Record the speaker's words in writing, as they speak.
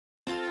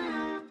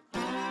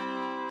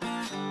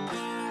You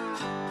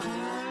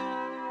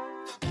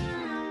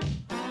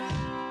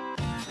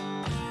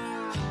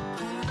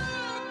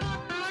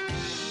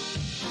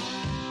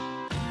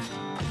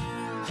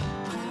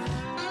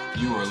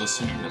are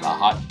listening to the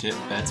Hot Tip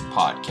Bets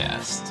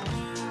podcast.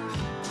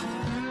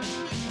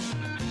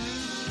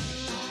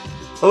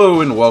 Hello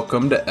and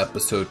welcome to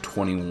episode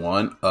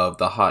 21 of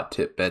the Hot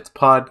Tip Bets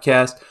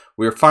podcast.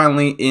 We are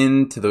finally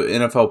into the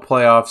NFL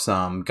playoffs.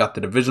 Got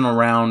the divisional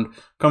round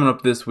coming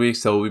up this week,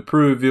 so we'll be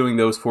previewing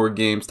those 4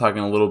 games,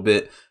 talking a little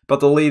bit about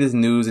the latest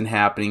news and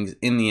happenings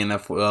in the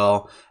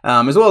NFL,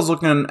 as well as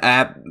looking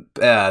at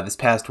this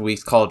past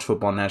week's college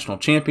football national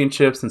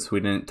championship, since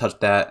we didn't touch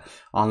that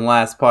on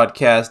last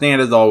podcast,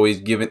 and as always,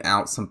 giving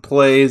out some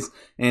plays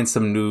and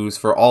some news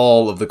for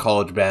all of the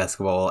college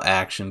basketball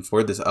action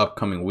for this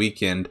upcoming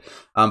weekend.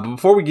 But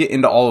before we get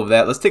into all of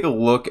that, let's take a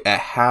look at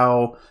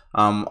how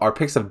our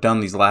picks have done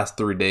these last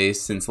 3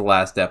 days since the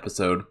last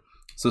episode.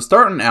 So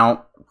starting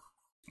out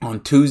on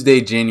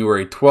Tuesday,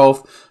 January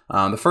 12th,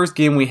 the first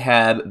game we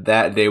had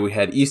that day, we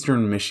had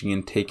Eastern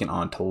Michigan taking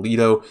on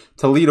Toledo.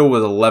 Toledo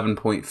was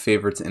 11-point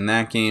favorites in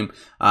that game.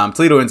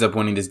 Toledo ends up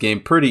winning this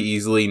game pretty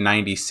easily,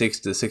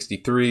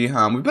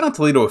 96-63. We've been on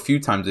Toledo a few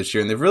times this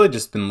year, and they've really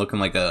just been looking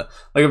like a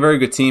very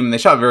good team. They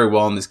shot very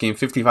well in this game,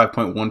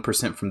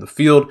 55.1% from the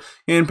field,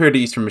 compared to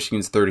Eastern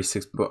Michigan's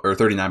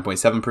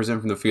 39.7%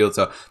 from the field.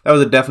 So that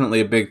was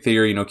definitely a big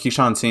theory. You know,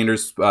 Keyshawn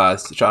Sanders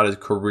shot his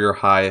career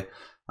high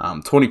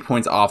 20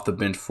 points off the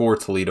bench for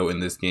Toledo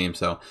in this game.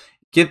 So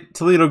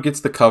Toledo gets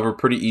the cover.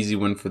 Pretty easy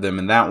win for them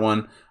in that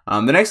one.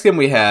 The next game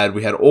we had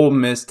Ole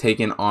Miss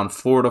taking on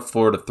Florida.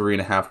 Florida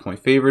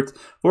 3.5-point favorites.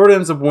 Florida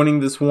ends up winning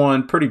this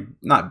one pretty,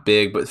 not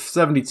big, but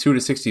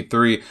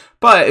 72-63.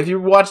 But if you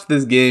watched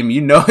this game,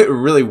 you know it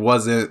really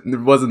wasn't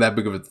that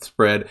big of a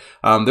spread.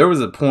 There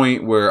was a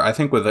point where I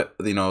think with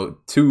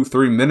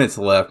 2-3 minutes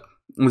left,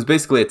 it was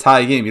basically a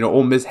tie game. You know,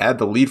 Ole Miss had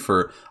the lead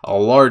for a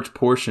large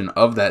portion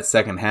of that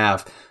second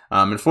half.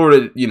 And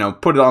Florida,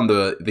 put it on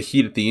the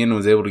heat at the end and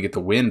was able to get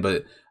the win,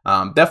 but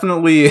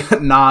definitely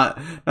not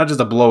just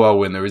a blowout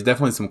win. There was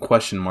definitely some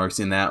question marks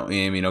in that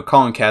game. You know,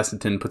 Colin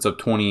Castleton puts up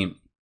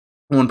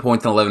 21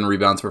 points and 11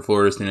 rebounds for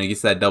Florida, so he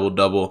gets that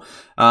double-double.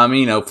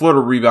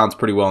 Florida rebounds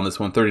pretty well in this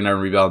one, 39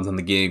 rebounds in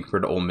the game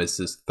compared to Ole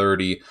Miss's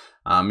 30.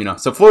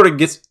 So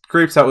Florida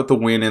scrapes out with the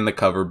win and the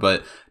cover,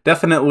 but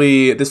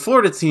definitely this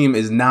Florida team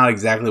is not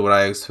exactly what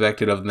I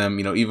expected of them,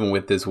 even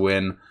with this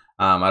win.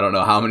 I don't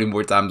know how many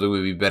more times we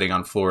would be betting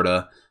on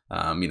Florida,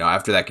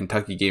 after that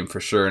Kentucky game for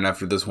sure, and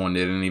after this one, it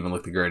didn't even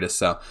look the greatest.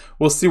 So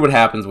we'll see what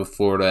happens with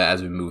Florida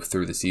as we move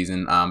through the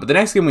season. But the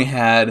next game we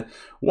had,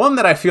 one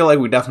that I feel like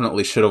we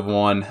definitely should have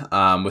won,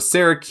 was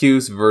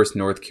Syracuse versus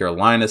North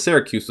Carolina.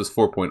 Syracuse was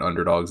 4-point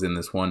underdogs in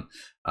this one.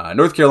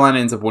 North Carolina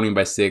ends up winning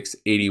by 6,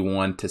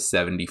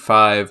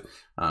 81-75.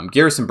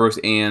 Garrison Brooks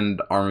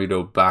and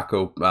Armido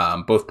Bacco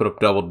both put up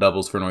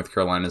double-doubles for North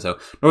Carolina. So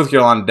North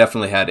Carolina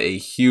definitely had a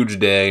huge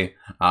day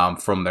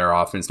from their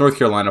offense. North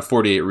Carolina,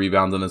 48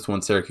 rebounds on this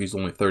one. Syracuse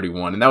only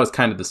 31. And that was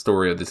kind of the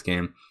story of this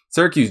game.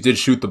 Syracuse did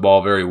shoot the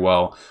ball very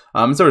well.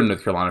 And so did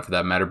North Carolina for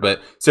that matter.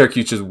 But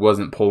Syracuse just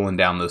wasn't pulling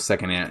down those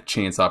second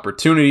chance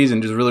opportunities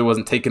and just really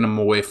wasn't taking them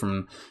away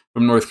from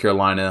North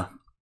Carolina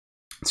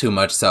too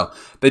much. So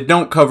they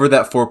don't cover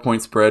that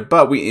 4-point spread,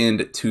 but we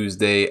end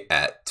Tuesday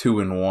at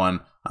 2-1.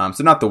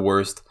 So not the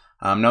worst.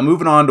 Now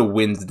moving on to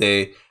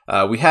Wednesday,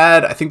 we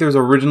had, I think there was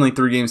originally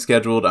 3 games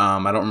scheduled. I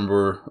don't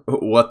remember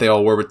what they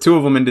all were, but 2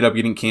 of them ended up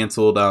getting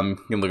canceled. You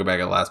can look back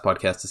at the last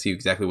podcast to see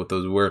exactly what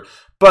those were.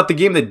 But the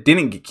game that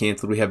didn't get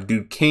canceled, we have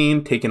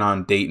Duquesne taking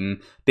on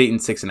Dayton. Dayton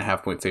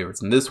 6.5-point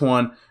favorites in this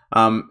one.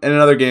 In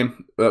another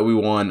game that we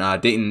won,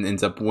 Dayton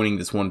ends up winning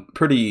this one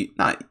pretty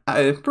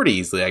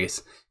easily, I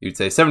guess you'd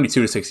say,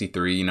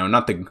 72-63.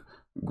 Not the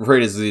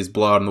greatest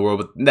blowout in the world,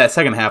 but that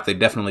second half they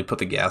definitely put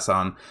the gas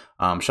on.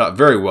 Shot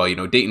very well.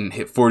 Dayton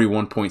hit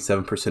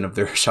 41.7% of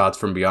their shots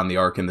from beyond the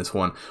arc in this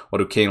one,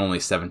 while Duquesne only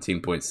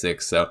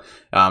 17.6. So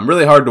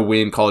really hard to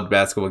win college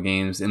basketball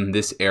games in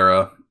this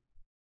era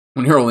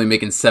when you're only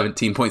making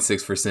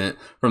 17.6%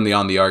 from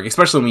beyond the arc,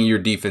 especially when your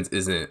defense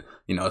isn't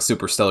a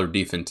super stellar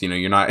defense.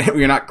 You're not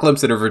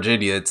Clemson or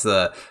Virginia. It's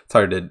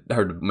hard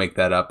to make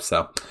that up.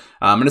 So,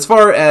 and as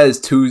far as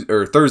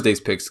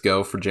Thursday's picks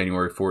go for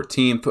January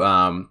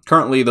 14th,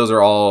 currently those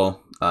are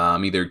all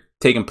either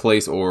taking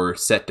place or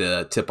set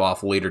to tip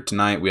off later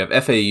tonight. We have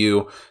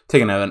FAU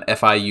taking an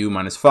FIU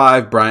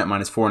 -5, Bryant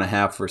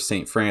 -4.5 for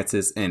St.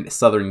 Francis, and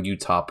Southern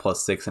Utah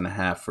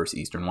 +6.5 versus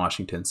Eastern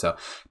Washington. So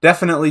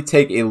definitely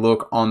take a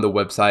look on the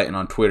website and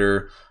on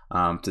Twitter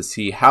to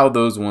see how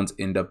those ones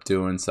end up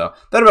doing. So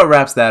that about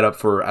wraps that up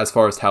for as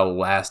far as how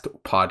last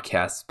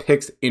podcast's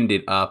picks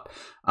ended up.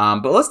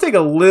 But let's take a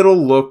little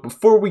look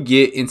before we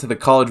get into the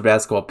college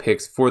basketball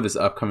picks for this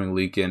upcoming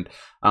weekend.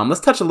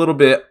 Let's touch a little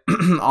bit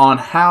on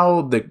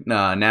how the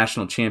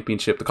national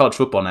championship, the college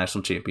football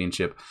national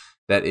championship,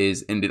 that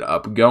is ended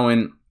up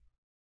going.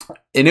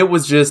 And it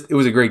was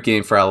a great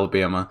game for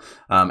Alabama.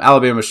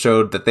 Alabama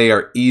showed that they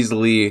are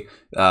easily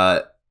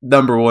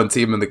 #1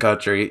 team in the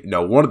country,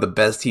 one of the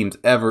best teams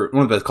ever,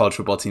 one of the best college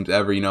football teams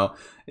ever. You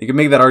can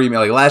make that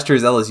argument. Like last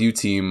year's LSU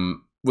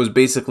team was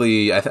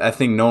basically, I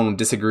think no one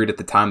disagreed at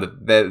the time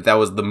that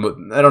was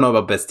I don't know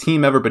about best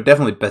team ever, but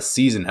definitely best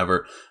season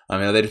ever. I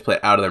mean, they just played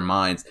out of their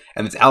minds.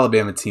 And this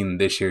Alabama team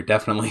this year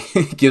definitely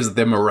gives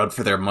them a run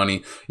for their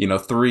money.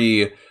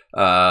 3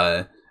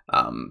 top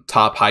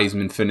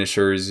Heisman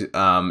finishers,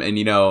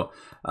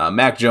 and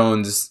Mac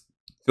Jones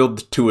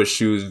filled Tua's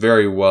shoes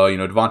very well.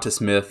 Devonta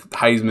Smith,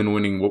 Heisman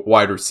winning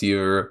wide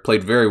receiver,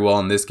 played very well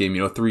in this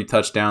game. 3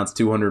 touchdowns,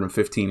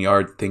 215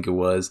 yards, I think it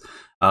was.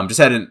 Just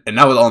had and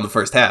that was all in the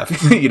first half.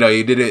 He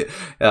did it.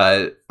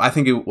 I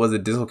think it was a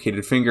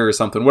dislocated finger or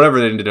something. Whatever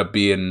it ended up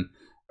being,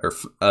 or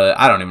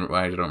I don't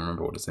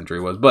remember what his injury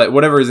was. But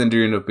whatever his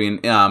injury ended up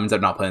being, ends up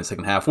not playing the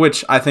second half.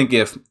 Which I think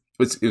it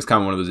was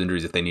kind of one of those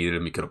injuries. If they needed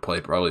him, he could have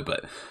played probably.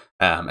 But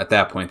at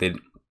that point,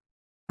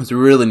 there's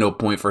really no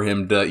point for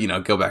him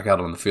to go back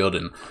out on the field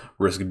and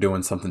risk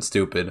doing something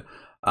stupid.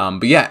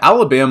 But yeah,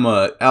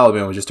 Alabama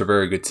was just a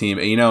very good team.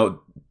 And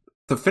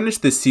to finish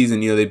this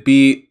season, they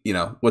beat,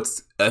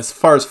 as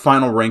far as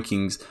final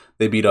rankings,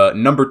 they beat a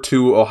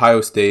 #2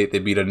 Ohio State, they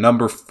beat a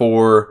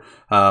 #4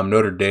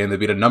 Notre Dame, they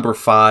beat a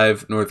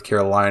 #5 North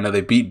Carolina, they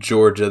beat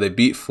Georgia, they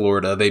beat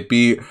Florida, they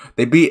beat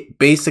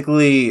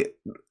basically.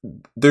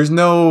 There's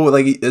no,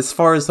 like, as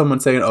far as someone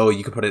saying, oh,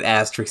 you could put an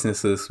asterisk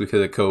next to this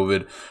because of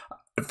COVID.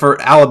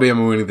 For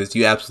Alabama winning this,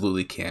 you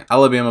absolutely can't.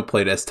 Alabama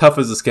played as tough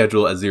as a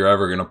schedule as you're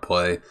ever going to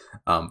play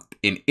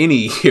in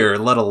any year,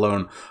 let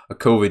alone a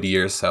COVID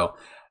year. So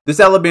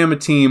this Alabama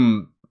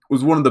team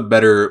was one of the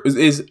better,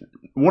 is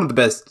one of the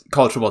best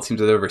college football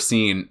teams I've ever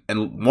seen,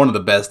 and one of the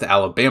best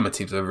Alabama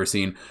teams I've ever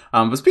seen.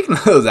 But speaking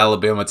of those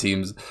Alabama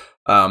teams,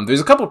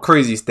 there's a couple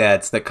crazy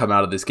stats that come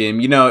out of this game.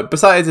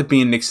 Besides it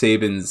being Nick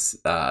Saban's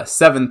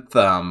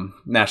 7th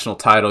national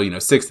title,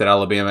 6th at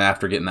Alabama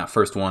after getting that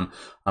first one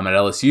at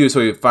LSU. So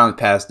he finally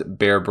passed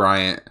Bear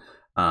Bryant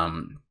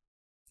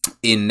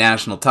in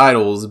national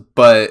titles.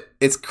 But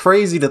it's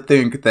crazy to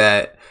think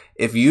that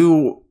if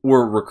you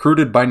were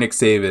recruited by Nick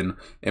Saban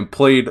and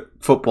played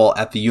football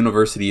at the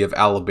University of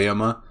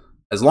Alabama,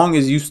 as long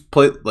as you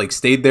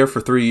stayed there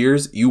for 3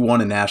 years, you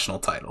won a national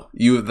title.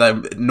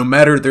 No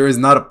matter, there is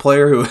not a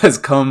player who has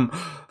come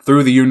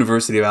through the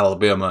University of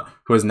Alabama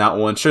who has not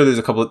won. Sure, there's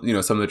a couple,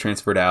 some of them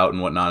transferred out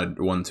and whatnot,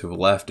 ones who have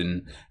left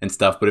and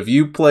stuff. But if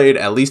you played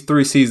at least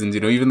 3 seasons,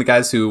 even the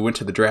guys who went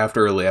to the draft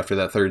early after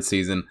that 3rd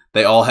season,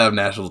 they all have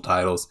national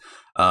titles.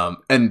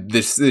 And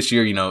this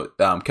year,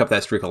 kept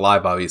that streak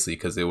alive, obviously,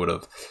 because it would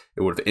have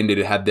ended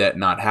had that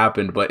not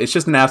happened. But it's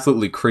just an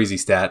absolutely crazy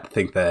stat to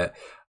think that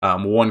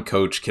one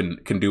coach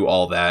can do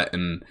all that.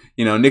 And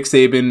Nick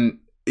Saban,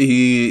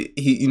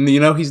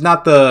 he's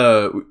not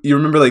you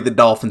remember the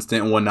Dolphins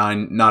stint in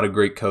 2019, not a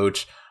great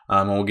coach.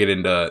 And we'll get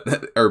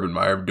into Urban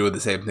Meyer doing the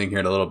same thing here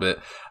in a little bit.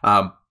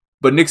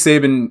 But Nick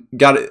Saban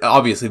got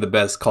obviously the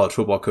best college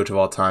football coach of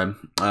all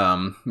time.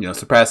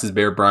 Surpasses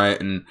Bear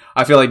Bryant, and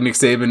I feel like Nick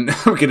Saban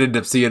we could end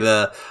up seeing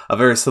a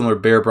very similar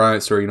Bear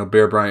Bryant story.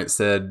 Bear Bryant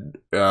said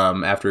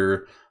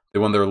after they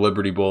won their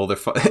Liberty Bowl,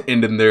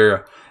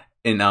 they're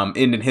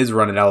ending his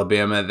run at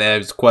Alabama. They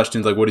have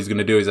questions like what he's going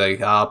to do. He's like,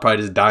 I'll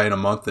probably just die in a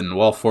month, and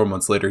 4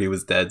 months later he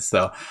was dead.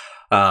 So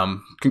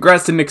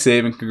congrats to Nick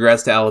Saban,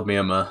 congrats to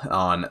Alabama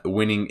on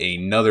winning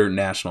another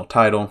national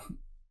title.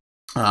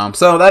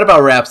 So that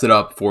about wraps it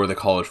up for the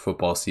college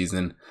football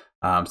season.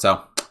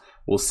 So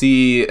we'll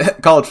see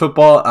college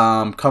football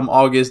come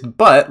August,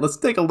 but let's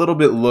take a little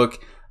bit look.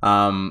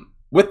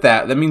 With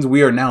that means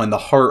we are now in the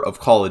heart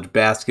of college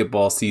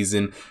basketball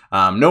season.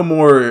 No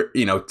more,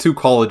 2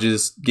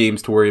 colleges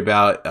games to worry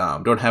about.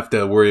 Don't have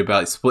to worry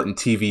about splitting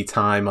TV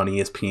time on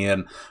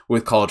ESPN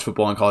with college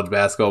football and college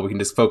basketball. We can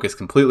just focus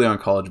completely on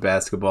college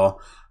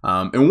basketball.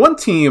 And one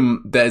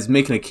team that is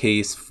making a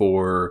case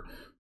for,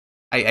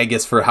 I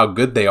guess, for how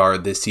good they are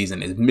this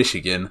season is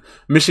Michigan.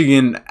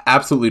 Michigan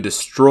absolutely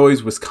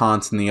destroys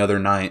Wisconsin the other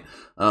night.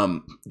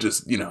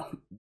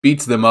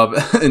 Beats them up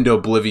into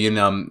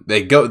oblivion.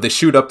 They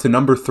shoot up to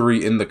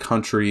 #3 in the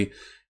country.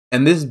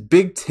 And this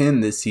Big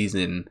Ten this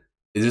season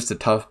is just a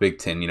tough Big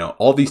Ten.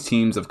 All these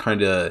teams have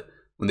kind of,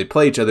 when they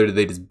play each other,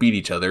 they just beat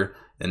each other.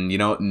 And,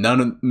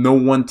 no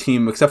one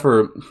team, except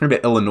for maybe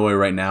Illinois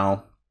right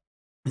now,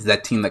 is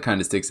that team that kind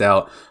of sticks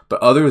out.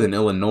 But other than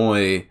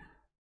Illinois,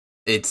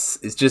 it's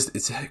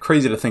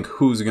crazy to think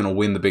who's going to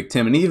win the Big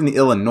Ten. And even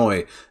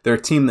Illinois, they're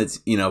a team that's,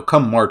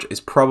 come March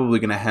is probably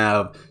going to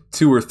have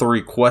 2 or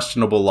 3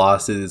 questionable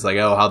losses. Like,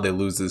 how'd they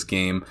lose this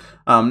game?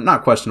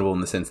 Not questionable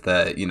in the sense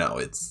that,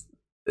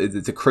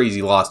 it's a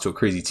crazy loss to a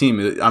crazy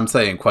team. I'm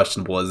saying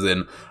questionable as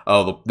in,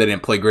 they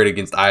didn't play great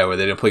against Iowa.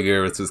 They didn't play great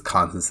against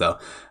Wisconsin. So,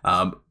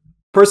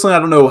 personally, I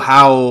don't know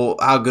how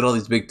good all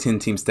these Big Ten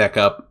teams stack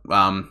up.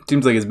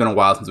 Seems like it's been a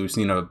while since we've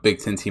seen a Big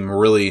Ten team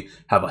really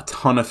have a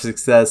ton of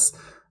success.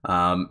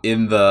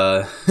 In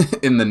the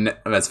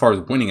as far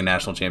as winning a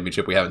national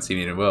championship, we haven't seen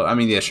it. Well, I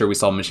mean, yeah, sure, we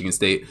saw Michigan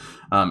State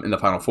in the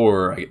Final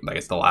Four. I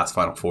guess the last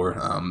Final Four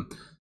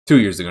 2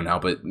 years ago now,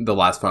 but the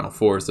last Final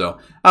Four. So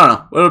I don't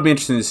know. It'll be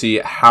interesting to see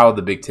how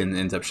the Big Ten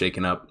ends up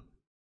shaking up.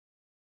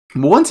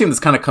 But one team that's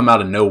kind of come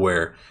out of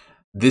nowhere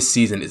this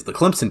season is the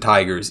Clemson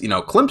Tigers. You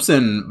know,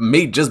 Clemson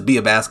may just be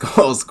a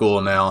basketball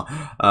school now,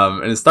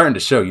 and it's starting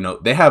to show. You know,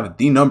 they have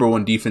the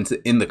 #1 defense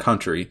in the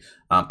country,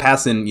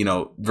 passing, you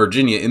know,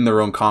 Virginia in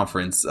their own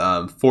conference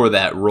for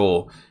that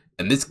role.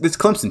 And this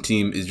Clemson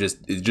team is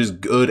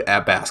just good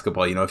at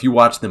basketball. You know, if you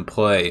watch them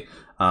play,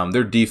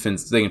 their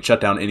defense, they can shut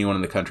down anyone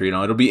in the country. You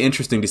know, it'll be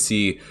interesting to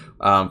see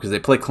because they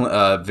play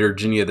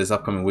Virginia this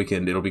upcoming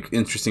weekend. It'll be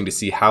interesting to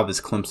see how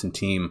this Clemson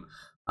team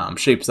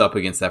shapes up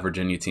against that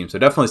Virginia team. So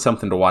definitely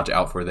something to watch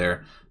out for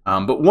there.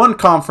 But one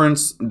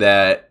conference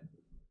that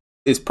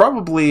is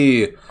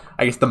probably,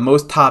 I guess, the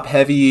most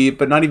top-heavy,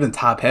 but not even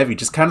top-heavy,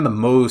 just kind of the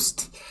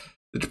most,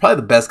 it's probably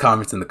the best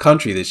conference in the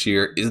country this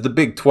year, is the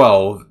Big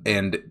 12.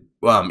 And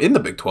in the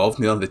Big 12,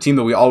 you know, the team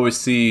that we always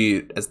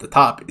see as the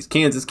top is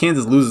Kansas.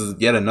 Kansas loses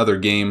yet another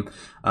game,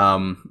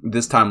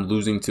 this time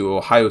losing to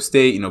Ohio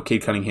State. You know,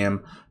 Cade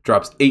Cunningham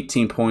drops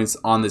 18 points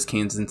on this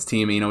Kansas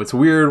team. You know, it's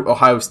weird.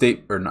 Oklahoma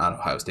State,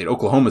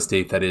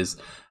 that is,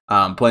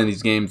 playing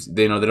these games.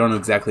 They don't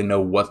exactly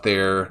know what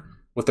their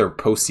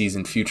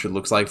postseason future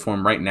looks like for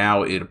them. Right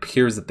now, it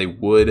appears that they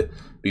would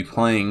be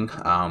playing,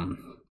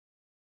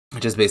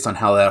 just based on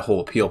how that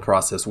whole appeal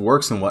process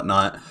works and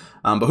whatnot.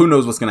 But who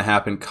knows what's going to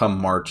happen come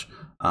March.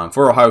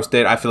 For Ohio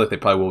State, I feel like they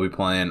probably will be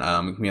playing.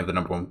 We have the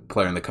 #1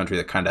 player in the country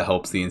that kind of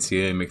helps the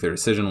NCAA make their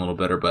decision a little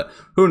better. But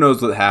who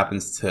knows what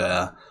happens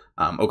to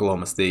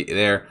Oklahoma State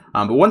there.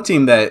 But one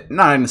team that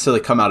not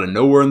necessarily come out of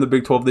nowhere in the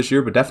Big 12 this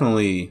year, but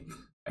definitely,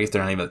 I guess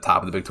they're not even at the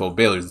top of the Big 12.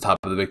 Baylor's the top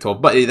of the Big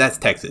 12, but that's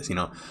Texas, you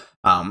know.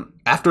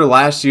 After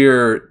last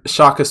year,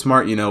 Shaka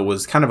Smart, you know,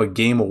 was kind of a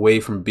game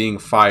away from being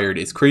fired.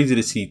 It's crazy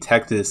to see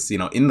Texas, you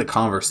know, in the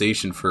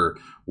conversation for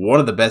one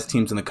of the best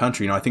teams in the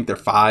country. You know, I think they're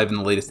 5 in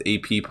the latest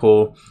AP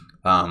poll.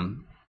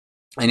 And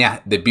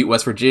yeah, they beat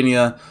West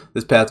Virginia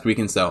this past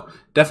weekend. So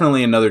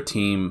definitely another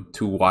team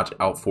to watch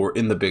out for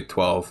in the Big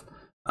 12.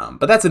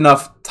 But that's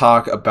enough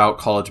talk about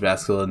college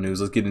basketball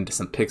news. Let's get into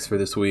some picks for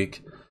this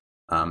week.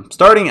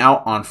 Starting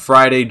out on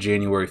Friday,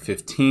 January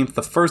 15th,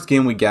 the first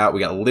game we got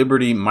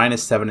Liberty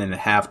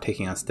 -7.5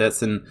 taking on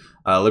Stetson.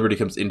 Liberty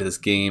comes into this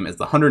game as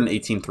the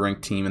 118th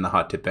ranked team in the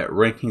Hot Tip Bet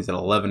rankings at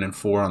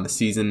 11-4 on the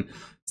season.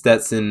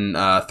 Stetson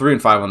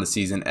 3-5 on the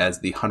season as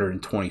the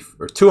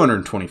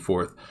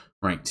 224th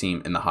ranked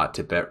team in the Hot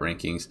Tip Bet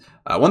rankings.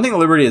 One thing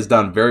Liberty has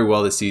done very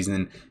well this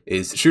season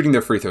is shooting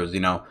their free throws.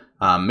 You know,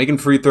 making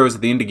free throws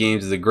at the end of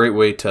games is a great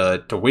way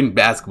to win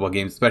basketball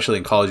games, especially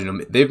in college. You know,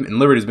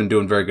 Liberty's been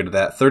doing very good at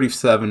that.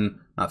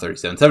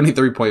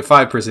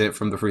 73.5%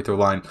 from the free throw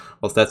line,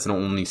 while Stetson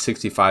only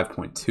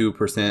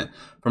 65.2%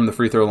 from the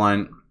free throw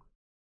line.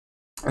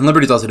 And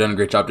Liberty's also done a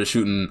great job just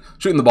shooting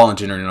the ball in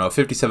general. You know,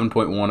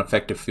 57.1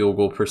 effective field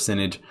goal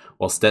percentage,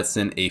 while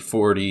Stetson a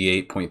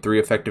 48.3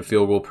 effective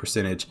field goal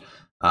percentage.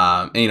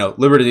 And, you know,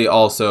 Liberty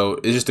also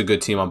is just a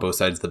good team on both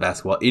sides of the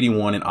basketball.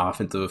 81 in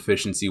offensive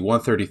efficiency,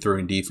 133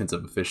 in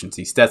defensive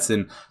efficiency.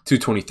 Stetson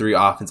 223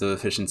 offensive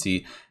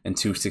efficiency and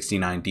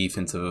 269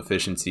 defensive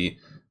efficiency.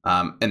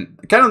 And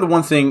kind of the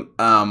one thing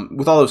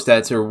with all those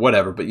stats or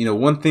whatever, but, you know,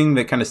 one thing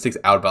that kind of sticks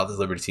out about this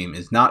Liberty team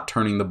is not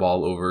turning the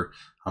ball over.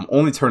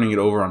 Only turning it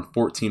over on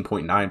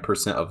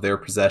 14.9% of their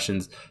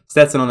possessions.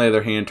 Stetson, on the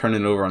other hand,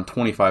 turning it over on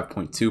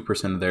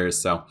 25.2% of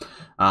theirs. So,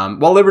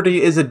 while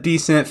Liberty is a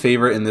decent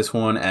favorite in this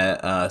one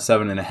at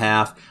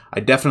 7.5,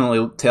 I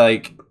definitely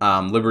take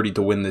Liberty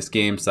to win this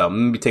game. So I'm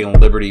going to be taking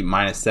Liberty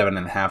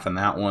 -7.5 in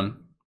that one.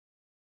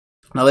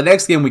 Now, the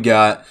next game we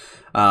got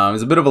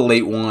is a bit of a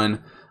late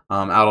one.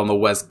 Out on the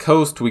West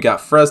Coast, we got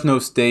Fresno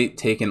State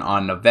taking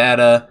on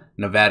Nevada.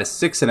 Nevada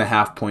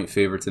 6.5-point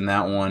favorites in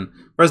that one.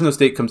 Fresno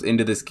State comes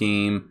into this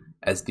game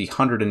as the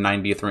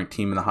 190th ranked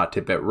team in the Hot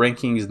Tip Bet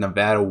rankings.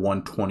 Nevada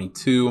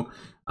 122.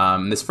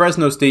 This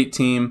Fresno State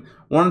team,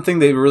 one thing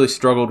they've really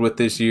struggled with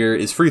this year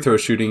is free throw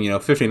shooting. You know,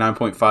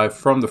 59.5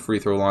 from the free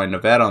throw line.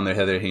 Nevada on their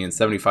other hand,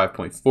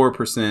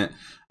 75.4%.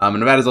 And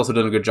Nevada's also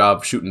done a good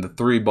job shooting the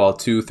three ball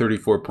too,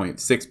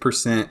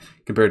 34.6%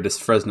 compared to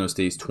Fresno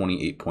State's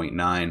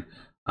 28.9%.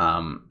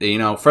 You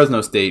know,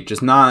 Fresno State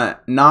just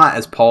not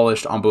as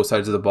polished on both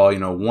sides of the ball. You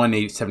know,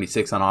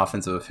 176 on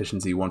offensive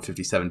efficiency,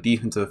 157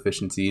 defensive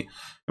efficiency,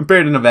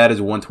 compared to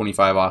Nevada's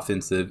 125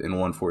 offensive and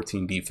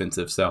 114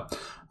 defensive. So,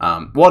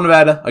 while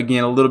Nevada,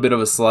 again, a little bit of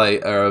a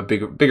slight or a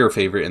bigger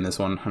favorite in this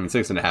one. I mean,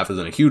 6.5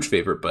 isn't a huge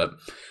favorite, but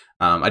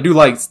I do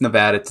like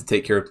Nevada to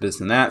take care of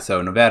business in that.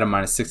 So Nevada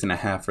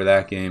 -6.5 for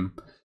that game.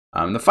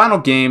 The final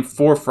game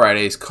for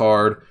Friday's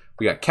card,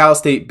 we got Cal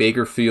State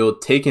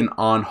Bakersfield taking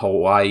on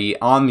Hawaii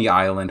on the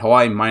island.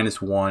 Hawaii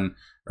 -1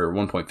 or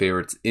 1-point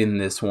favorites in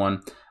this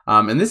one.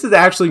 And this is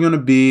actually going to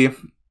be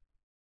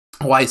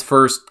Hawaii's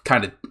first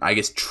kind of, I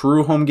guess,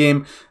 true home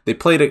game. They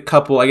played a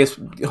couple, I guess,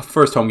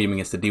 first home game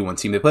against the D1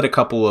 team. They played a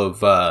couple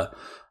of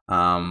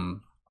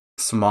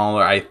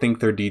smaller, I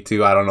think they're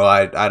D2. I don't know.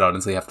 I'd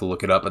honestly have to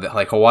look it up. But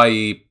like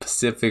Hawaii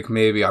Pacific,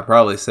 maybe. I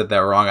probably said that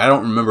wrong. I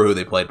don't remember who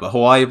they played. But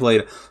Hawaii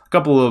played a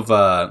couple of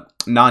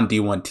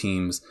non-D1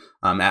 teams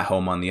at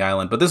home on the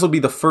island. But this will be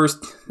the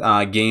first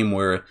game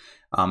where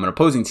An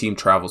opposing team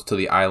travels to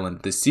the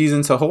island this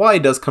season. So Hawaii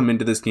does come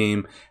into this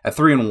game at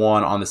 3-1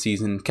 on the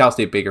season. Cal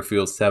State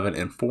Bakersfield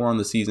 7-4 on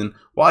the season.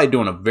 Hawaii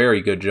doing a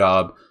very good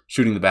job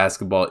shooting the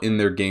basketball in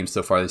their games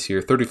so far this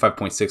year.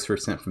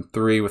 35.6% from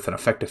three with an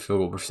effective field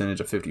goal percentage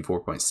of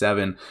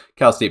 54.7.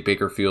 Cal State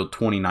Bakersfield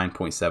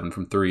 29.7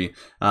 from three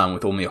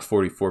with only a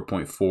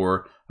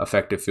 44.4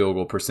 effective field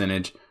goal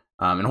percentage.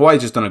 And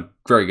Hawaii's just done a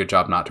very good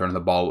job not turning the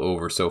ball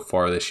over so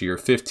far this year.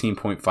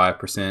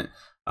 15.5%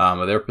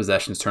 of their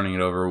possessions turning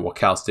it over, while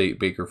Cal State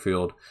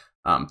Bakersfield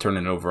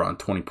turning it over on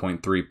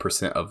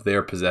 20.3% of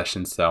their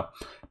possessions. So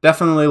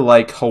definitely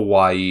like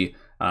Hawaii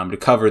to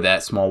cover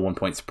that small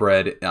 1-point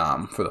spread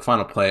for the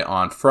final play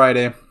on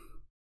Friday.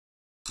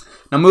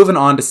 Now moving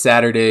on to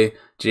Saturday,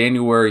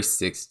 January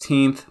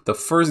 16th, the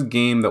first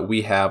game that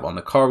we have on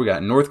the card, we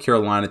got North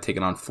Carolina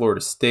taking on Florida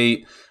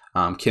State.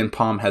 Ken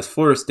Pom has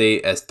Florida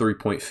State as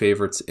 3-point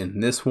favorites in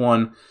this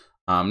one.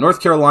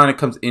 North Carolina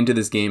comes into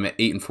this game at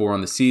 8-4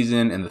 on the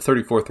season and the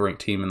 34th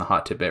ranked team in the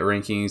Hot Tip Bet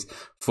rankings.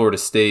 Florida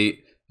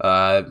State,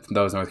 that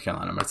was North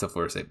Carolina, I might say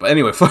Florida State. But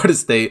anyway, Florida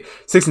State,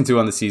 6-2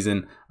 on the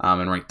season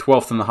and ranked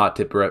 12th in the Hot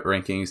Tip Bet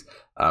rankings.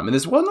 And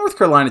this one North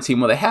Carolina team,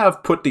 well, they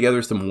have put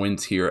together some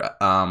wins here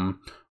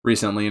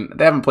recently, and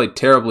they haven't played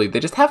terribly. They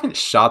just haven't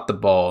shot the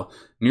ball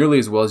nearly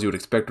as well as you would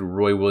expect a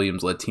Roy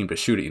Williams-led team to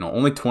shoot it.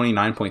 Only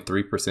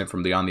 29.3%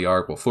 from beyond the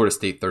arc, while Florida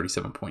State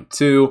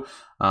 37.2.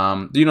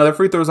 Their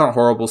free throws aren't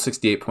horrible,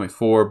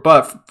 68.4,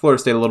 but Florida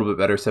State a little bit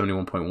better,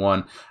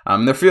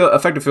 71.1. Their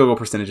effective field goal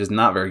percentage is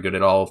not very good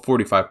at all,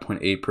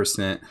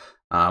 45.8%,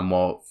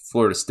 while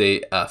Florida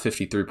State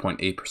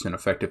 53.8%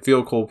 effective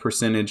field goal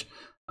percentage.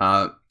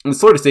 And the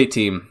Florida State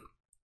team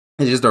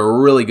is just a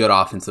really good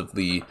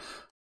offensively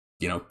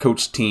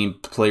coach team,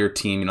 player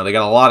team. They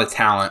got a lot of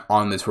talent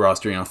on this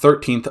roster.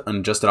 13th in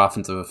adjusted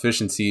offensive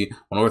efficiency,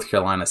 while North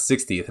Carolina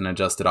 60th in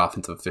adjusted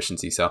offensive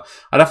efficiency. So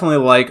I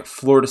definitely like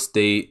Florida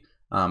State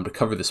to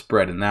cover the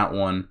spread in that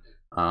one.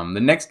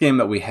 The next game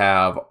that we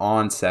have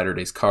on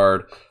Saturday's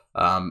card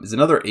is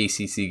another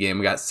ACC game.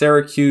 We got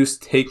Syracuse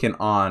taking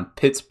on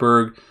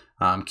Pittsburgh.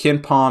 Ken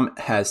Pom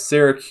has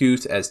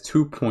Syracuse as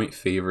 2-point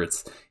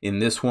favorites in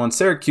this one.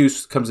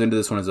 Syracuse comes into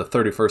this one as a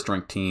 31st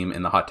ranked team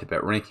in the Hot Tip Bet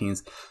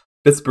rankings.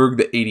 Pittsburgh,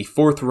 the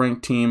 84th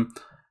ranked team.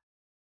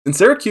 And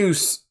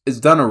Syracuse has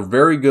done a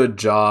very good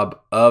job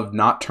of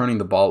not turning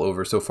the ball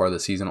over so far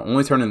this season,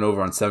 only turning it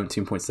over on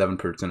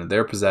 17.7% of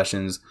their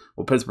possessions,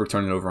 while Pittsburgh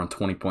turning it over on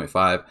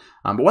 20.5%.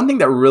 But one thing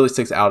that really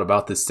sticks out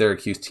about this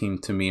Syracuse team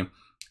to me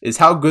is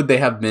how good they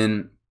have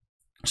been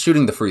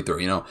shooting the free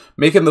throw,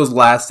 making those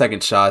last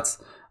second shots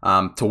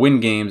to win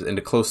games and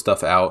to close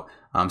stuff out.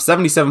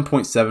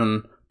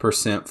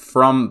 77.7%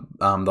 from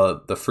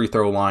the free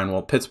throw line,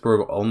 while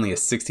Pittsburgh only a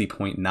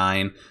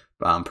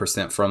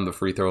 60.9% from the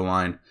free throw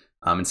line.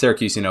 And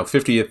Syracuse,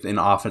 50th in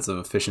offensive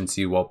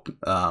efficiency, while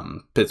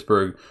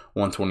Pittsburgh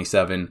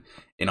 127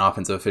 in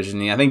offensive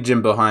efficiency. I think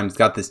Jim Boeheim's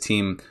got this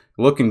team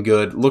looking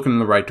good, looking in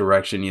the right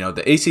direction.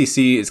 The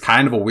ACC is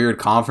kind of a weird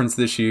conference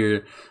this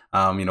year.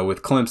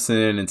 With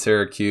Clemson and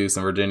Syracuse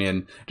and Virginia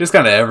and just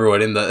kind of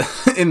everyone in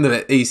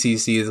the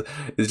ACC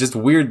is just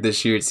weird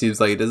this year. It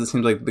seems like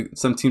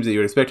some teams that you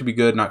would expect to be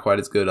good, not quite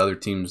as good. Other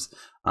teams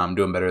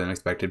doing better than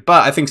expected.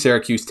 But I think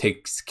Syracuse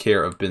takes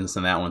care of business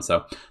in that one.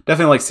 So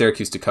definitely like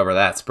Syracuse to cover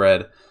that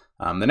spread.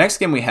 The next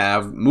game we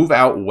have, move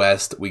out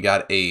west. We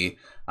got a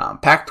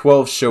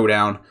Pac-12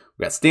 showdown.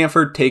 We got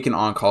Stanford taking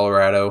on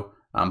Colorado.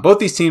 Both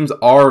these teams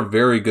are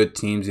very good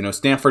teams.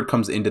 Stanford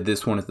comes into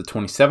this one as the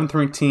 27th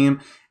ranked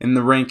team in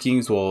the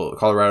rankings, while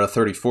Colorado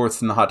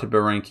 34th in the Hot Tip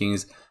Bet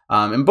rankings.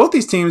 And both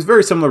these teams,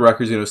 very similar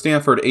records.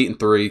 Stanford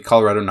 8-3,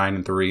 Colorado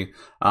 9-3.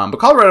 But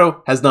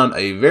Colorado has done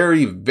a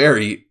very,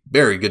 very,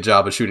 very good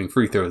job of shooting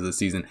free throws this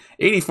season.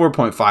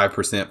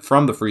 84.5%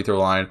 from the free throw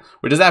line,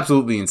 which is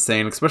absolutely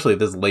insane, especially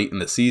this late in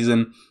the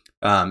season.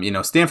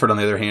 Stanford, on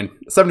the other hand,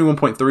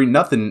 71.3,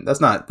 nothing, that's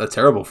not a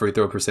terrible free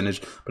throw percentage,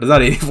 but it's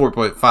not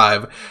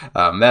 84.5,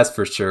 that's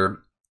for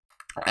sure.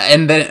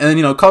 And then,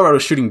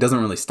 Colorado's shooting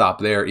doesn't really stop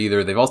there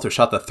either. They've also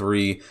shot the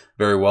three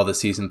very well this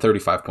season,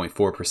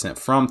 35.4%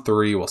 from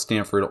three, while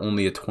Stanford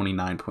only a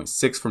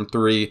 29.6 from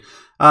three.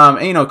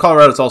 And,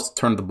 Colorado's also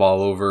turned the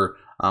ball over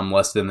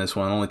less than this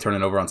one, only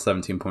turning over on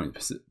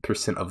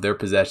 17% of their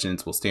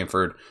possessions, while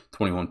Stanford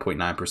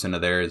 21.9% of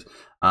theirs.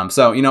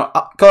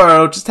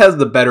 Colorado just has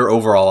the better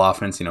overall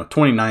offense,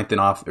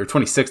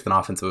 26th in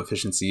offensive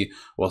efficiency,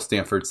 while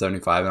Stanford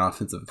 75 in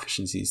offensive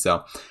efficiency.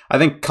 So I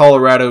think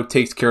Colorado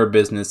takes care of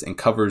business and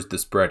covers the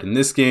spread in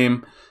this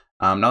game.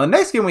 Now the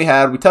next game we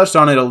touched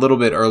on it a little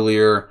bit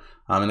earlier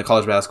in the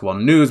college basketball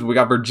news. We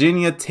got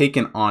Virginia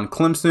taking on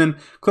Clemson.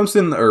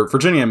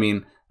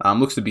 Virginia,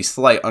 looks to be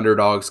slight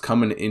underdogs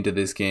coming into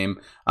this game.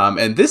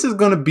 And this is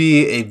going to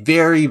be a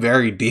very,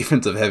 very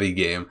defensive-heavy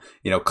game.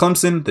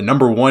 Clemson, the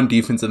number one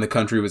defense in the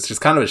country, was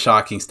just kind of a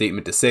shocking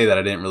statement to say that.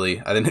 I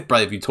didn't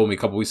probably if you told me a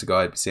couple weeks ago,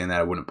 I'd be saying that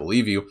I wouldn't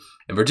believe you.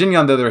 And Virginia,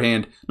 on the other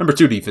hand, number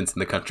two defense in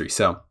the country.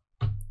 So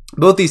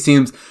both these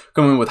teams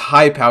come in with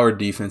high-powered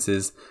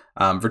defenses.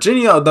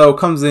 Virginia, though,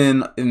 comes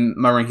in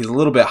my rankings a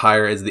little bit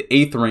higher as the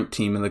 8th ranked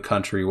team in the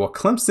country, while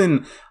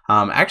Clemson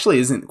actually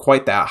isn't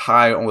quite that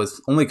high,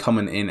 only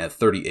coming in at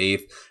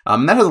 38th.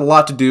 That has a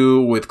lot to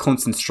do with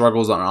Clemson's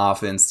struggles on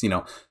offense.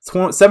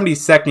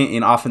 72nd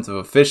in offensive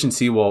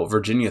efficiency, while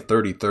Virginia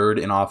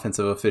 33rd in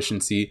offensive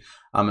efficiency.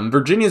 And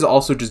Virginia's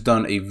also just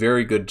done a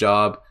very good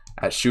job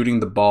at shooting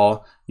the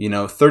ball.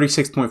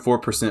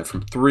 36.4%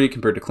 from 3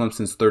 compared to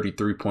Clemson's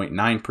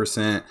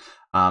 33.9%.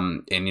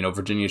 And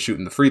Virginia's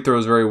shooting the free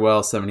throws very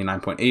well,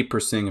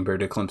 79.8%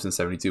 compared to Clemson's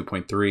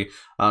 72.3%.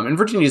 And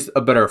Virginia's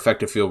a better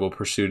effective field goal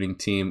per shooting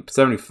team,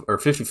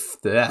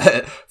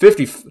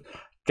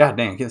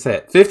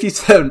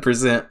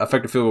 57%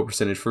 effective field goal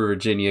percentage for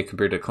Virginia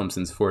compared to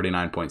Clemson's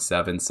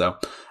 49.7%. So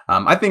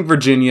I think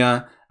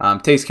Virginia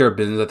takes care of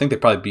business. I think they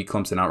probably beat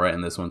Clemson outright in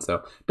this one.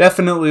 So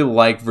definitely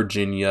like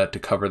Virginia to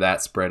cover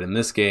that spread in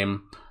this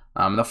game.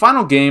 The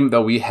final game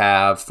that we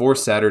have for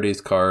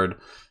Saturday's card,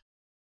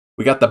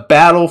 we got the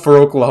battle for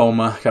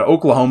Oklahoma. Got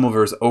Oklahoma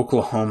versus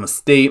Oklahoma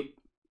State.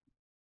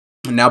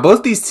 Now,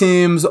 both these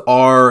teams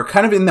are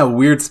kind of in that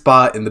weird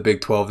spot in the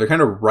Big 12. They're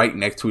kind of right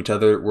next to each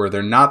other, where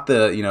they're not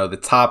the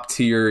top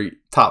tier,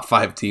 top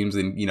 5 teams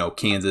in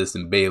Kansas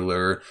and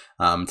Baylor,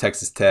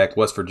 Texas Tech,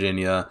 West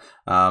Virginia.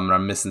 And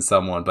I'm missing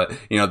someone, but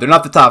they're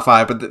not the top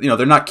 5. But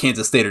they're not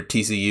Kansas State or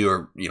TCU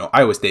or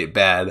Iowa State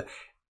bad.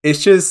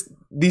 It's just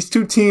these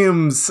two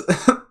teams.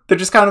 They're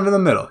just kind of in the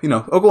middle.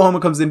 Oklahoma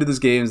comes into this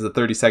game as the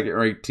 32nd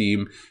ranked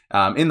team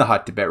in the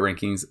hot debate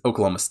rankings.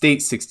 Oklahoma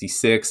State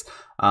 66,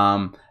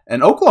 and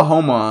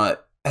Oklahoma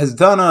has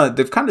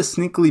they've kind of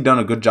sneakily done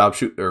a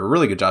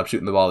really good job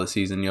shooting the ball this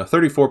season.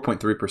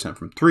 34.3%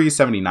 from 3,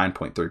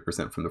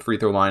 79.3% from the free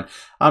throw line.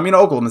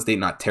 Oklahoma State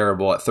not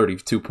terrible at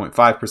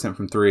 32.5%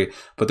 from 3,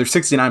 but their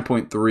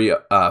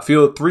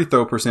 69.3 free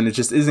throw percentage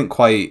just isn't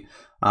quite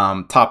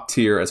top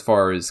tier as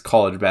far as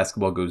college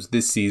basketball goes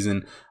this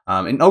season.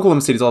 And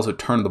Oklahoma State has also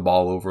turned the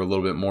ball over a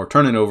little bit more,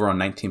 turning over on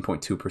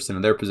 19.2%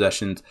 of their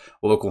possessions,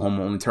 while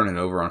Oklahoma only turning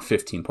over on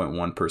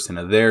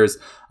 15.1% of theirs.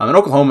 And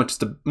Oklahoma,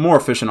 just a more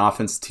efficient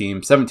offense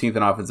team, 17th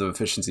in offensive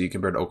efficiency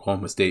compared to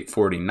Oklahoma State,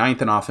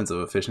 49th in offensive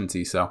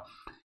efficiency. So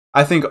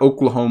I think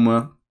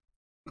Oklahoma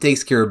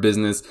takes care of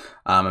business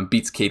and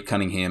beats Cade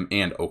Cunningham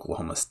and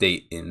Oklahoma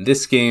State in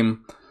this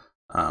game.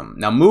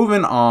 Now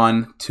moving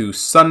on to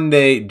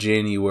Sunday,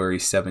 January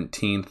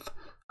 17th,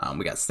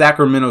 we got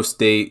Sacramento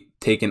State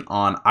taking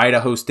on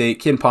Idaho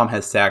State. Ken Palm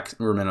has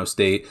Sacramento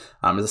State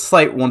as a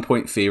slight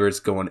 1-point favorites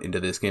going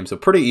into this game, so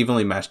pretty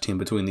evenly matched team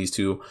between these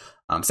two.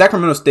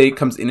 Sacramento State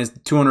comes in as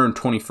the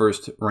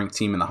 221st ranked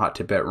team in the Hot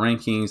Tip Bet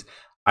rankings.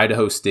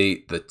 Idaho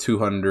State, the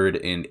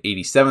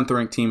 287th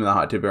ranked team in the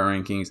Hot Tip Bet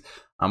rankings.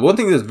 One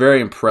thing that's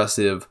very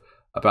impressive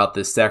about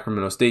this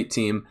Sacramento State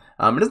team,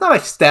 it's not a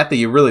stat that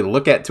you really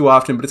look at too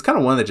often, but it's kind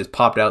of one that just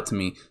popped out to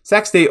me.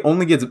 Sac State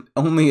only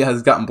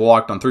has gotten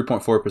blocked on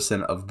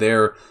 3.4% of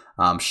their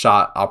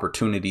shot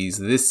opportunities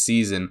this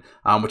season,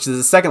 which is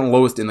the second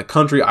lowest in the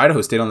country.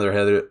 Idaho State, on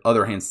the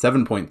other hand,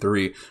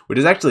 7.3, which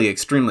is actually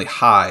extremely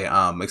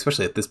high,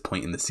 especially at this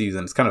point in the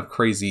season. It's kind of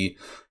crazy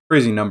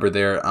number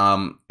there.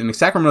 And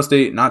Sacramento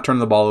State not turning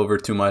the ball over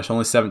too much,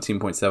 only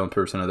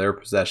 17.7% of their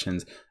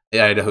possessions.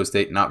 Idaho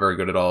State not very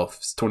good at all,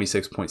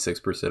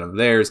 26.6% of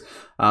theirs.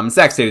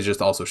 Sac State has just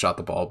also shot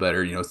the ball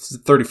better.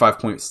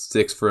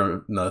 35.6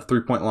 from the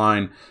 3-point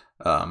line,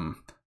 and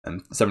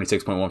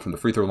 76.1 from the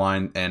free throw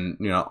line. And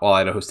all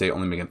Idaho State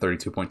only making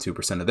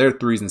 32.2% of their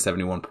threes and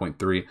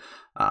 71.3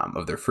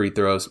 of their free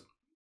throws.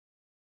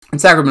 And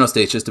Sacramento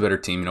State's just a better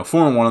team.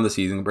 4-1 on the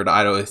season compared to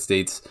Idaho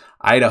State's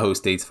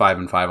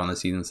 5-5 on the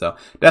season. So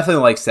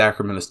definitely like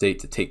Sacramento State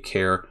to take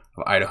care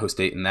of Idaho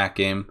State in that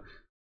game.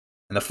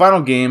 And the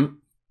final game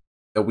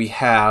that we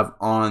have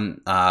on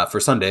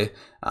for Sunday,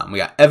 we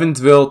got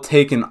Evansville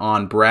taking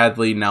on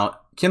Bradley.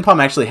 Now, Ken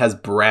Palm actually has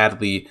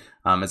Bradley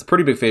as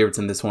pretty big favorites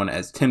in this one,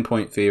 as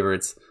 10-point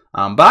favorites.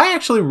 But I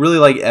actually really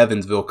like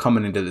Evansville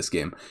coming into this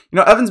game.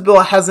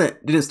 Evansville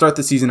didn't start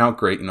the season out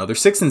great. They're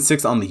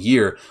 6-6 on the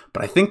year,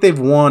 but I think they've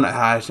won.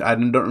 I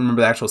don't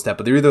remember the actual stat,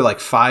 but they're either like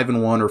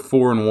 5-1 or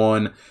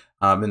 4-1.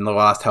 In the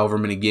last however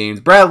many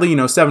games. Bradley,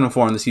 7-4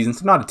 on the season,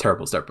 so not a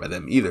terrible start by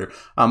them either.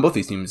 Both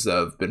these teams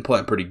have been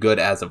playing pretty good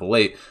as of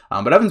late,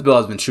 but Evansville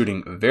has been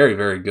shooting very,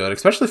 very good,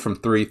 especially from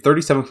 3,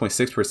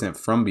 37.6%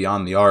 from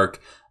beyond the arc,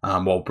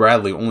 while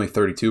Bradley only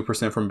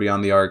 32% from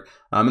beyond the arc.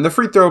 And the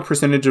free throw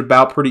percentage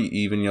about pretty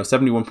even,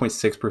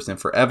 71.6%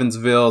 for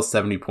Evansville,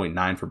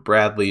 70.9% for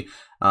Bradley.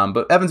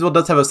 But Evansville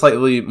does have a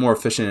slightly more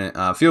efficient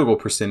field goal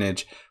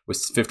percentage with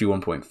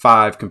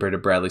 51.5 compared to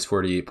Bradley's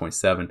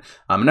 48.7.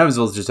 And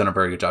Evansville's just done a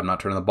very good job not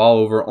turning the ball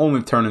over,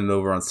 only turning it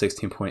over on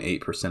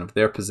 16.8% of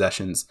their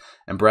possessions,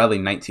 and Bradley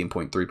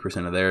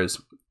 19.3% of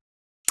theirs.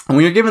 And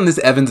when you're giving this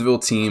Evansville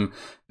team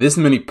this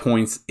many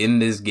points in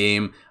this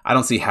game, I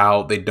don't see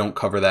how they don't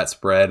cover that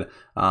spread,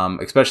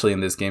 especially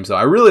in this game. So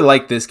I really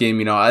like this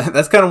game.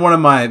 That's kind of one of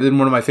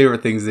my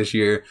favorite things this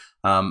year.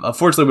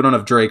 Unfortunately, we don't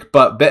have Drake,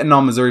 but betting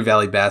on Missouri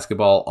Valley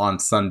basketball on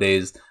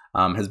Sundays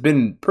has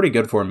been pretty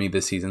good for me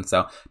this season.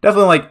 So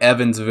definitely like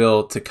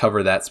Evansville to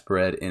cover that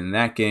spread in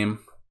that game.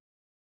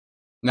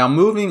 Now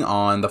moving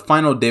on, the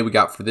final day we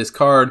got for this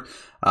card,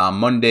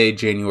 Monday,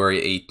 January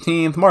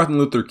 18th, Martin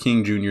Luther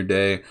King Jr.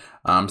 Day.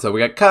 So we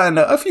got kind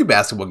of a few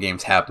basketball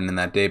games happening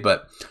that day,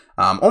 but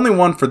only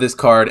one for this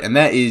card, and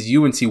that is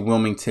UNC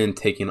Wilmington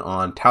taking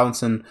on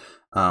Towson.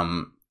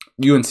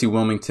 UNC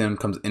Wilmington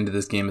comes into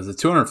this game as the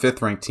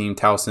 205th ranked team.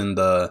 Towson,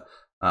 the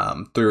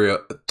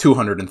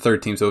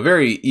 203rd team. So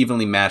very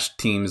evenly matched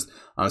teams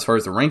as far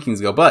as the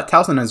rankings go. But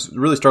Towson has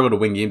really struggled to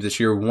win games this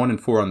year,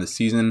 1-4 on the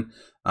season,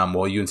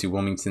 while UNC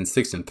Wilmington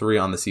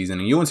 6-3 on the season.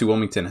 And UNC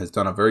Wilmington has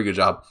done a very good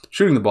job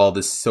shooting the ball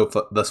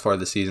thus far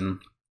this season.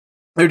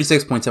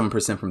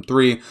 36.7% from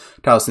three.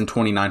 Towson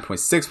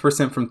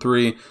 29.6% from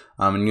three.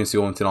 And UNC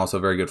Wilmington also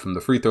very good from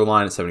the free throw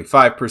line at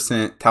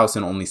 75%.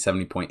 Towson only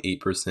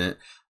 70.8%.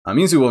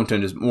 UNC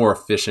Wilmington is more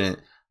efficient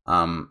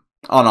on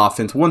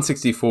offense,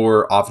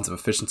 164 offensive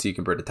efficiency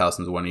compared to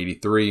Towson's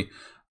 183.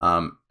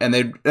 And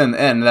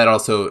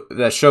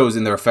that shows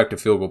in their effective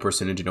field goal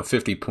percentage,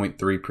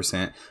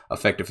 50.3%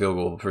 effective field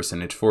goal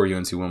percentage for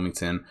UNC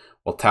Wilmington,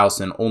 while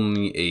Towson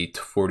only a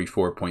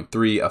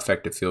 44.3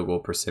 effective field goal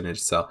percentage.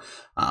 So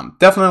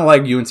definitely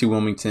like UNC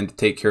Wilmington to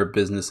take care of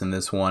business in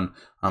this one.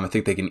 I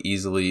think they can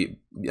easily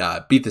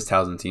beat this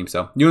Towson team.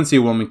 So UNC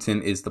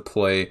Wilmington is the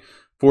play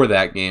for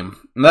that game.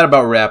 And that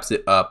about wraps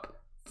it up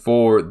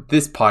for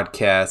this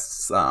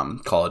podcast's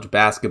college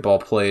basketball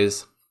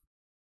plays.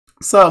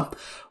 So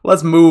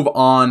let's move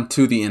on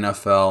to the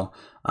NFL.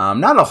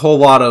 Not a whole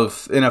lot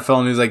of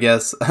NFL news, I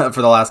guess,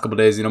 for the last couple of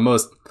days. A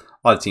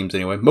lot of teams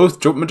anyway.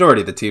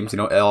 Majority of the teams,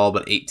 all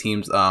but 8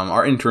 teams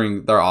are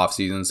entering their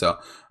offseason. So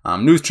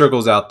news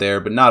trickles out there,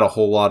 but not a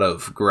whole lot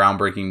of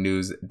groundbreaking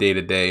news day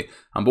to day.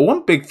 But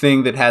one big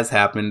thing that has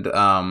happened,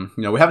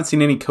 we haven't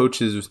seen any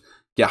coaches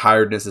get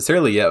hired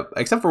necessarily yet,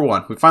 except for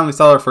one. We finally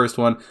saw our first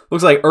one.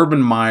 Looks like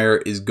Urban Meyer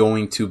is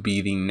going to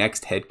be the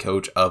next head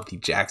coach of the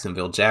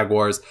Jacksonville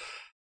Jaguars,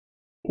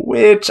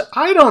 which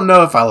I don't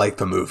know if I like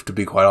the move, to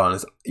be quite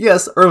honest.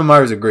 Yes, Urban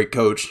Meyer is a great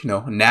coach,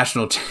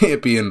 national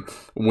champion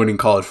winning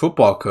college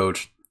football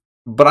coach,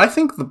 but I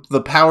think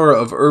the power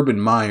of Urban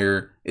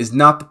Meyer is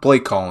not the play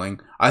calling.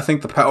 I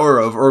think the power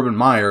of Urban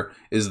Meyer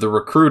is the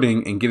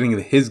recruiting and getting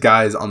his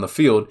guys on the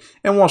field.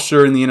 And while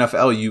sure in the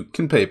NFL you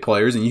can pay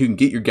players and you can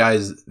get your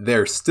guys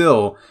there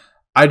still,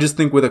 I just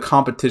think with a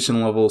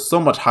competition level so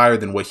much higher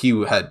than what he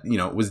had,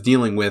 was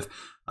dealing with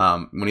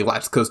when he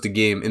last coached a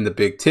game in the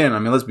Big Ten. I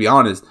mean, let's be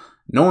honest,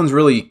 no one's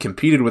really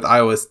competed with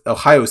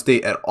Ohio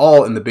State at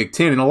all in the Big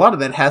Ten, and a lot of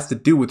that has to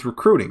do with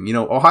recruiting.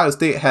 Ohio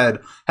State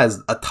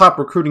has a top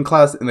recruiting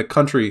class in the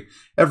country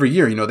every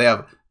year. They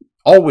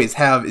always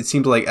have, it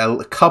seems like,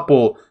 a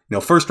couple,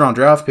 first round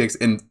draft picks,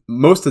 and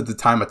most of the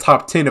time a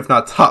top 10, if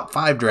not top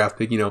 5 draft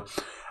pick,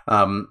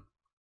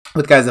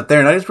 with guys up there.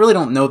 And I just really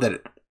don't know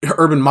that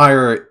Urban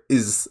Meyer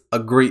is a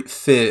great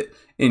fit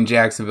in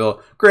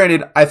Jacksonville.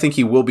 Granted, I think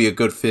he will be a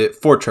good fit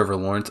for Trevor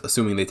Lawrence,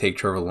 assuming they take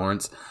Trevor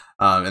Lawrence.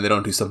 And they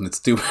don't do something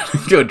stupid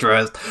to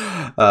address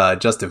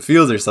Justin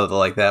Fields or something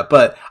like that.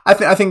 But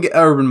I think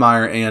Urban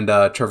Meyer and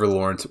Trevor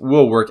Lawrence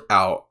will work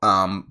out.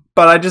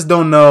 But I just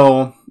don't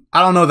know. I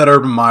don't know that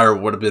Urban Meyer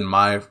would have been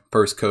my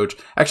first coach.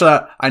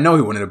 Actually, I know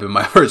he wouldn't have been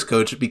my first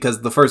coach,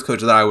 because the first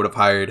coach that I would have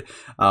hired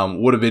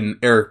would have been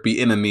Eric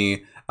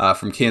Bieniemy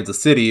from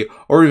Kansas City,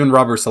 or even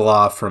Robert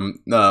Saleh from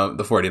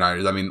the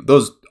 49ers. I mean,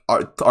 those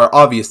are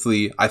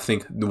obviously, I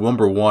think, the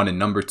number 1 and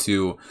number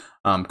 2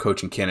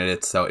 coaching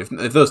candidates. So if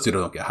those two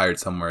don't get hired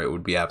somewhere, it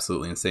would be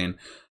absolutely insane.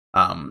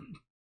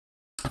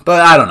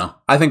 But I don't know.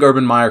 I think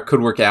Urban Meyer could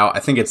work out.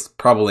 I think it's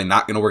probably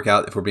not going to work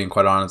out, if we're being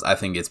quite honest. I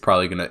think it's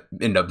probably going to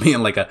end up being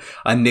like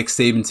a Nick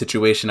Saban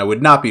situation. I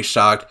would not be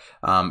shocked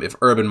if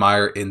Urban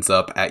Meyer ends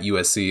up at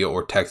USC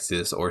or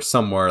Texas or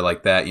somewhere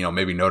like that,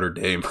 maybe Notre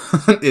Dame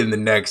in the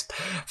next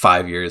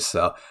 5 years.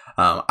 So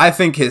I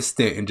think his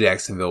stint in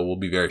Jacksonville will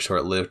be very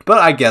short-lived, but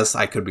I guess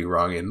I could be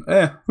wrong,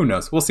 and who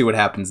knows? We'll see what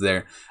happens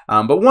there.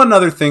 But one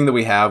other thing that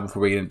we have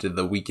before we get into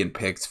the weekend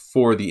picks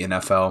for the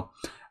NFL,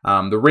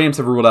 the Rams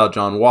have ruled out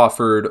John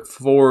Wofford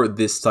for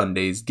this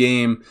Sunday's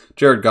game.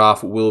 Jared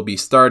Goff will be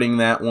starting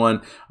that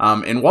one.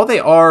 And while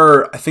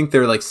I think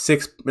they're like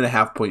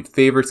 6.5-point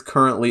favorites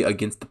currently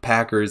against the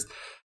Packers,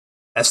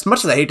 as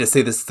much as I hate to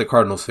say this as a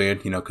Cardinals fan,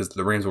 because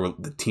the Rams were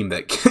the team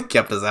that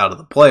kept us out of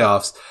the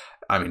playoffs,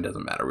 I mean, it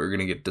doesn't matter. We're going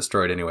to get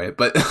destroyed anyway.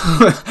 But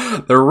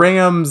the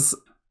Rams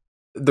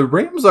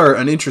are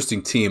an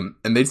interesting team,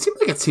 and they seem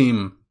like a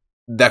team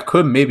that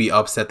could maybe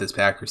upset this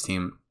Packers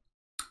team.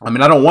 I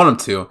mean, I don't want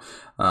them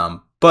to,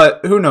 but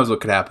who knows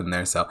what could happen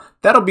there. So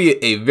that'll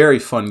be a very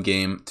fun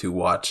game to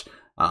watch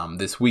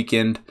this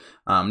weekend.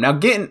 Now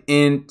getting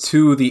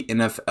into the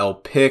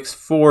NFL picks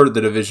for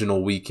the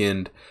divisional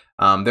weekend.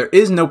 There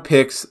is no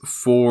picks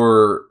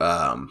for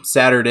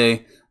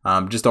Saturday.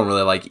 Just don't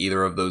really like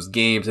either of those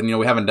games. And,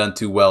 we haven't done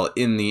too well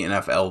in the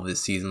NFL this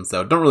season,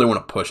 so don't really want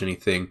to push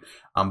anything.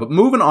 But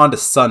moving on to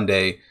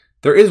Sunday,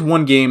 there is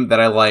one game that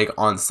I like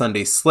on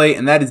Sunday's slate,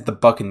 and that is the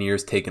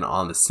Buccaneers taking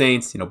on the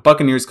Saints.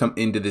 Buccaneers come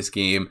into this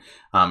game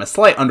as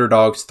slight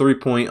underdogs,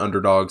 3-point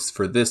underdogs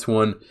for this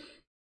one.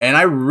 And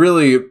I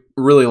really,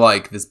 really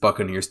like this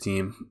Buccaneers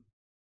team.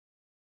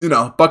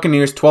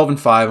 Buccaneers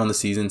 12-5 on the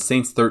season,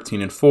 Saints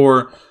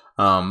 13-4.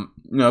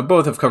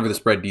 both have covered the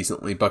spread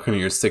decently.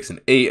 Buccaneers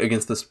 6-8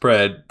 against the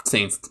spread.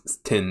 Saints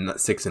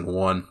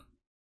 10-6-1.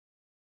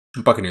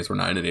 Buccaneers were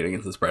 9-8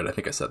 against the spread. I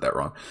think I said that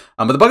wrong.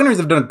 But the Buccaneers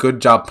have done a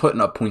good job putting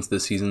up points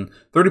this season.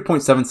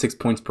 30.76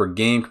 points per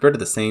game compared to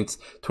the Saints,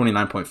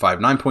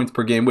 29.59 points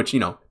per game, which,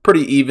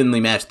 pretty evenly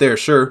matched there,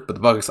 sure. But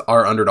the Bucs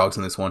are underdogs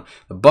in this one.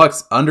 The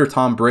Bucs under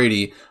Tom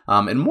Brady,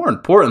 and more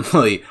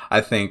importantly,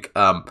 I think,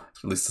 at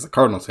least as a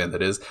Cardinals fan,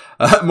 that is,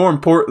 more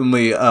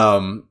importantly,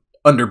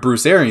 under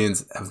Bruce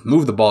Arians, have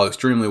moved the ball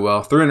extremely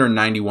well.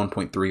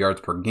 391.3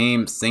 yards per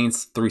game.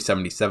 Saints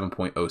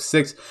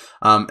 377.06.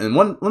 And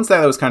one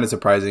stat that was kind of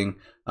surprising.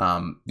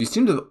 These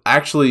teams have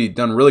actually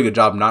done a really good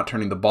job not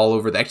turning the ball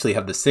over. They actually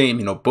have the same.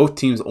 Both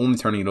teams only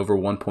turning it over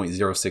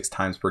 1.06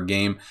 times per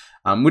game.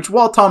 Which,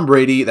 while Tom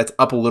Brady, that's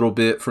up a little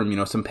bit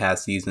from some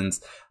past seasons.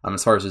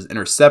 As far as his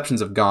interceptions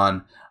have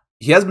gone,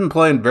 he has been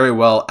playing very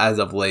well as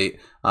of late,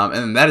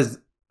 and that is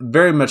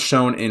very much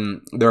shown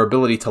in their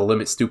ability to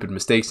limit stupid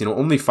mistakes.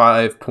 Only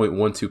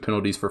 5.12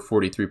 penalties for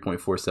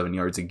 43.47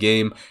 yards a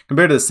game,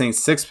 compared to the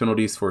Saints' 6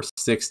 penalties for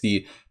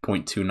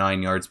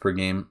 60.29 yards per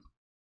game.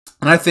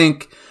 And I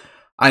think,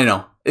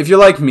 if you're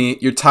like me,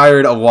 you're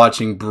tired of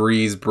watching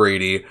Breeze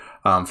Brady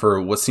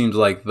for what seems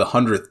like the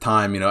 100th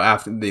time.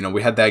 After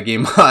we had that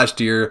game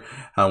last year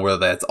where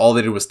that's all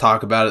they did was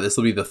talk about it. This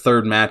will be the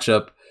third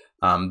matchup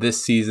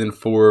this season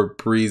for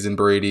Breeze and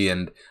Brady.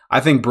 And I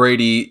think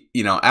Brady,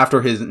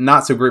 after his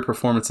not so great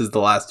performances the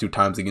last 2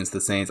 times against the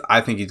Saints,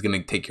 I think he's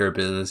going to take care of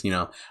business.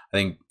 I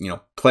think,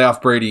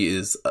 playoff Brady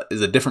is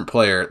a different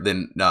player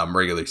than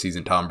regular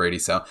season Tom Brady.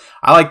 So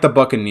I like the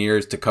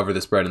Buccaneers to cover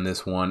the spread in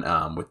this one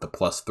with the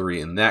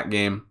 +3 in that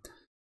game.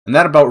 And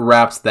that about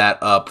wraps that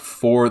up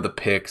for the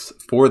picks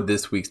for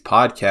this week's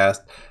podcast.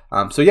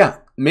 So yeah,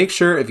 make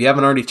sure if you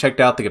haven't already checked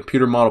out the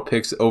computer model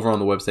picks over on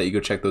the website, you go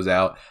check those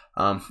out.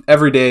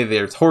 Every day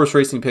there's horse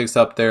racing picks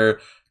up there,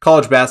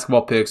 college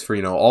basketball picks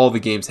for, all the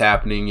games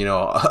happening,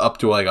 up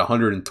to like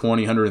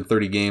 120,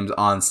 130 games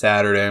on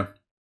Saturday,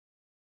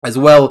 as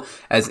well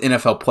as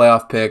NFL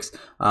playoff picks.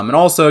 And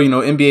also,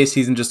 NBA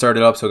season just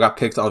started up, so I got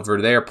picks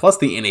over there. Plus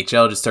the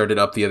NHL just started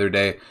up the other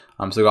day.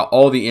 So I got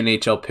all the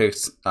NHL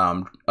picks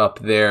up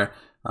there.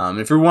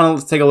 If you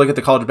want to take a look at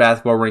the college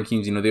basketball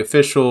rankings, the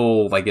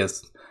official,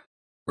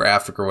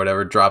 graphic or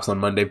whatever drops on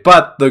Monday,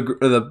 but the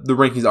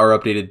rankings are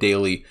updated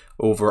daily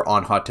over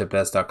on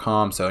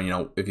hottipbets.com.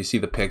 So, if you see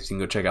the picks, you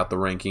can go check out the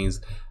rankings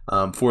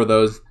for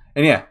those.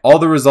 And yeah, all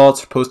the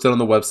results are posted on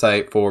the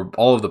website for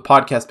all of the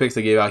podcast picks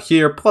I gave out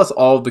here, plus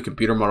all of the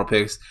computer model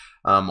picks,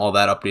 all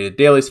that updated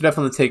daily. So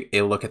definitely take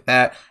a look at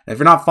that. And if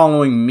you're not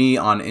following me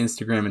on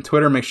Instagram and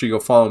Twitter, make sure you go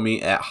follow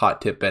me at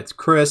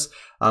HotTipBetsChris.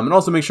 And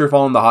also make sure you're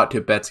following the Hot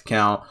Tip Bets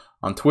account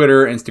on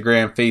Twitter,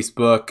 Instagram,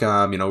 Facebook.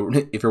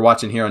 If you're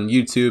watching here on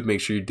YouTube, make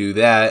sure you do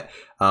that.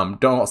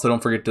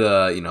 Don't forget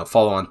to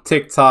follow on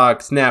TikTok,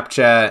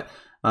 Snapchat.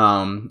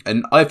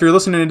 And if you're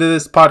listening to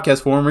this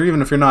podcast form, or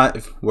even if you're not,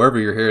 wherever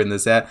you're hearing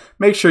this at,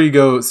 make sure you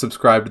go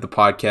subscribe to the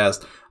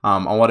podcast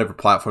on whatever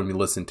platform you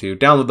listen to.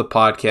 Download the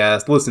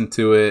podcast, listen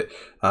to it,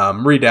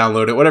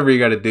 re-download it, whatever you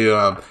got to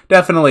do.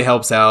 Definitely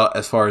helps out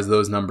as far as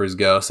those numbers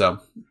go. So,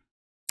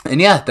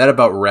 and yeah, that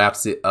about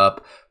wraps it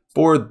up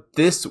for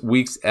this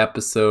week's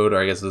episode,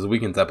 or I guess this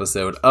weekend's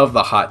episode of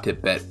the Hot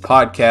Tip Bet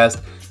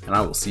podcast. And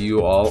I will see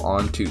you all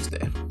on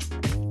Tuesday.